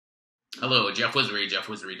Hello, Jeff Wizardry,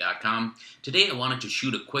 jeffwizardry.com. Today I wanted to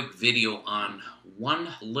shoot a quick video on one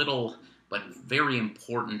little but very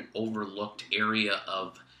important overlooked area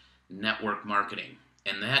of network marketing,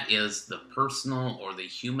 and that is the personal or the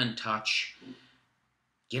human touch,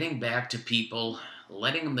 getting back to people,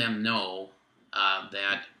 letting them know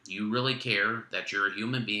that you really care, that you're a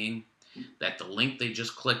human being, that the link they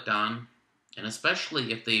just clicked on, and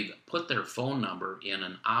especially if they've put their phone number in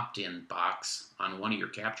an opt-in box on one of your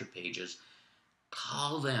capture pages,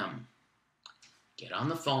 call them. Get on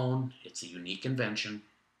the phone. It's a unique invention.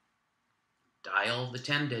 Dial the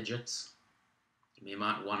 10 digits. You may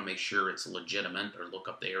want to make sure it's legitimate or look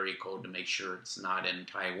up the area code to make sure it's not in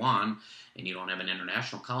Taiwan and you don't have an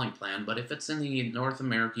international calling plan. But if it's in the North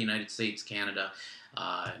America, United States, Canada,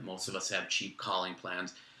 most of us have cheap calling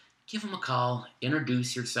plans. Give them a call,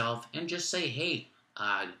 introduce yourself, and just say, hey,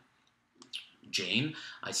 Jane,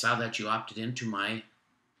 I saw that you opted into my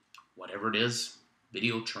whatever it is,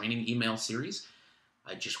 video training email series.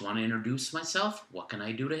 I just want to introduce myself. What can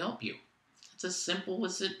I do to help you? It's as simple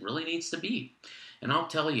as it really needs to be. And I'll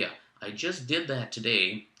tell you, I just did that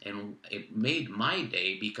today, and it made my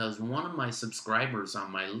day because one of my subscribers on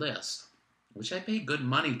my list, which I pay good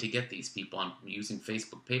money to get these people, I'm using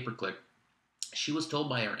Facebook pay-per-click, she was told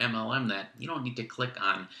by her MLM that you don't need to click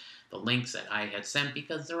on the links that I had sent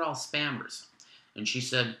because they're all spammers. And she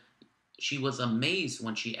said she was amazed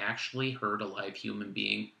when she actually heard a live human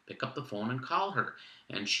being pick up the phone and call her.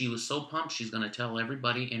 And she was so pumped she's going to tell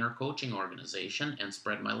everybody in her coaching organization and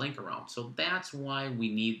spread my link around. So that's why we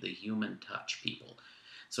need the human touch, people.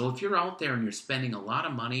 So if you're out there and you're spending a lot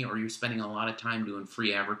of money or you're spending a lot of time doing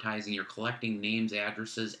free advertising, you're collecting names,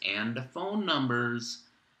 addresses, and phone numbers,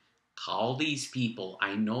 call these people.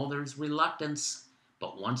 I know there's reluctance,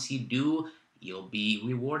 but once you do, you'll be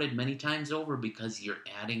rewarded many times over because you're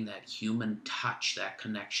adding that human touch, that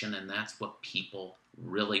connection, and that's what people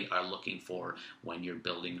really are looking for when you're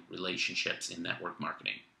building relationships in network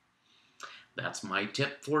marketing. That's my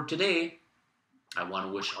tip for today. I want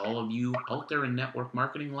to wish all of you out there in network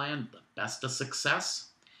marketing land the best of success,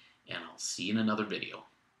 and I'll see you in another video.